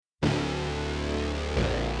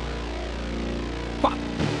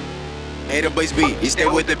Hey, the bass beat, you stay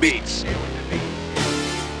with the beats.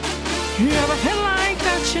 You ever feel like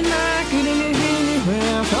that you're not getting it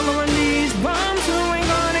anywhere? Following these bums who ain't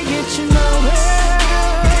gonna get you nowhere.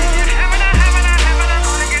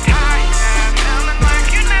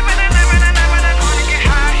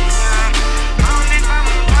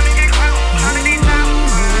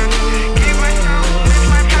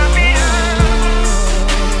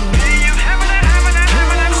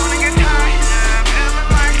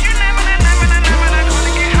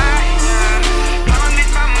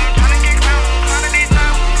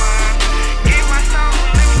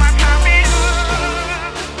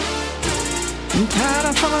 I'm tired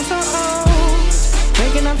of feeling so old.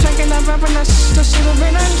 Waking up, checking up, rapping that shit should have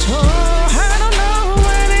been untold. I don't know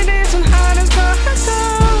what it is and how this gonna go,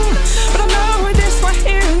 but I know this right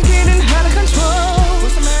here is getting out of control.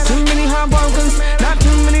 Too many heartbrokens, not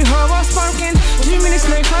too many horrors spoken. Too many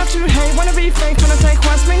snakes left you hate, wanna be fake, tryna take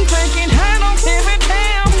what's been taken. I don't give a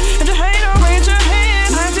damn if you hate or raise your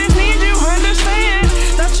hand. I just need you to understand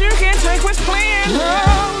that you can't take what's planned.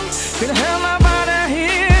 Oh, get the hell up out of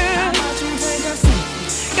here.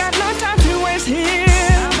 Got no time to waste here.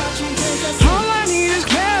 All I need is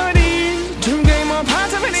clarity to gain more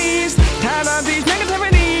positivities. Tired of these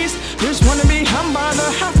negativities. Just wanna be humble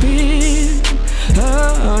or happy.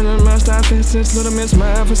 I must stop this. It's little Miss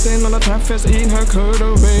Mad for saying on the top fest, eating her curd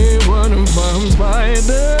away. Running from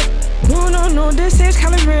spider. No, this is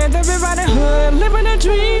Cali Red. Everybody hood, living a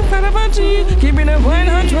dream, part of a G, keeping it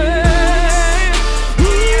 100.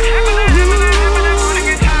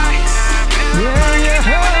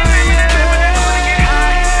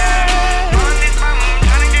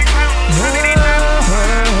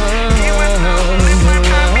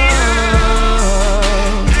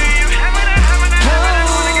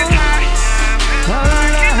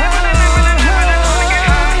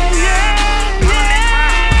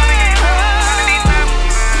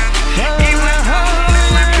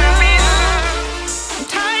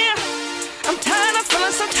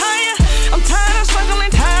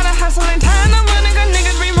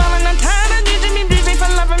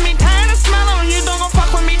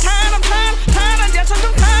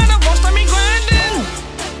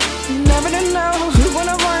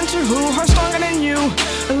 Who are stronger than you?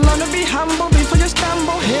 Learn to be humble before you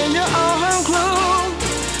stumble. Hear your own clue.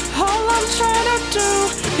 All I'm trying to do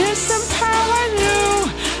is empower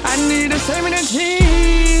you. I need a serenity.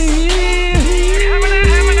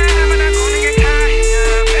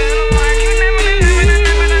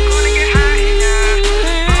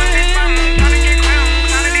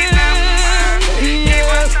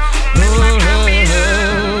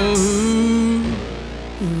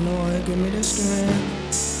 Lord, give me the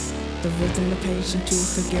strength, the wisdom, the patience to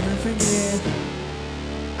forgive and forget.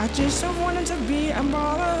 I just don't want it to be a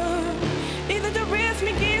bother. Either the risk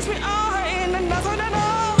me gives me all.